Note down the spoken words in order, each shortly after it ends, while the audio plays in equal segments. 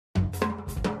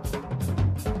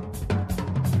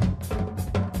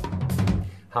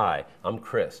Hi, I'm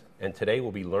Chris, and today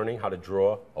we'll be learning how to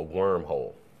draw a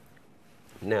wormhole.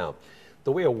 Now,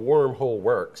 the way a wormhole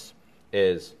works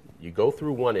is you go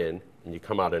through one end and you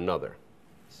come out another.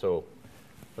 So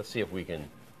let's see if we can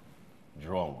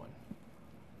draw one.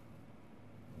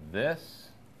 This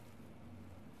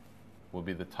will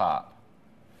be the top,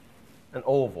 an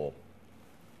oval.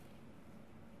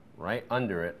 Right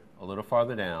under it, a little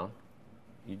farther down,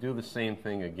 you do the same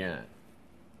thing again.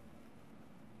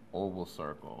 Oval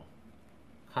circle,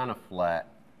 kind of flat.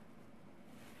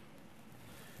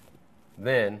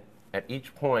 Then at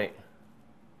each point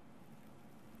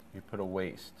you put a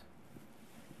waist.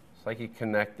 It's like you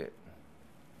connect it,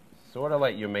 sort of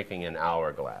like you're making an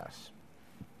hourglass.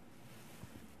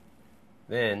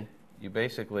 Then you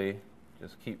basically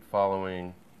just keep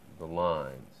following the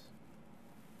lines.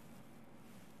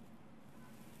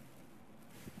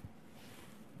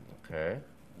 Okay,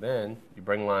 then you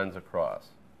bring lines across.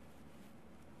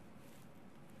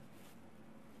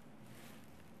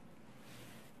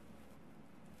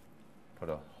 Put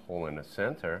a hole in the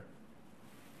center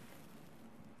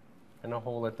and a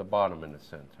hole at the bottom in the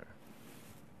center.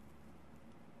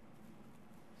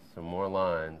 Some more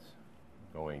lines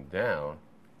going down,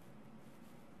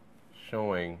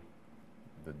 showing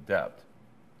the depth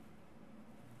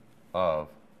of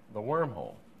the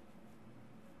wormhole.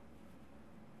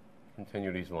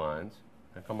 Continue these lines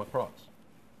and come across.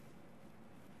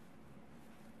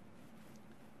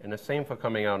 And the same for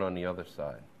coming out on the other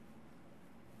side.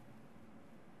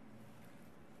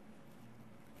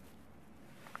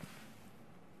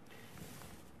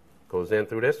 Goes in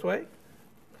through this way,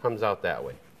 comes out that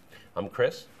way. I'm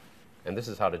Chris, and this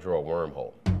is how to draw a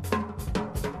wormhole.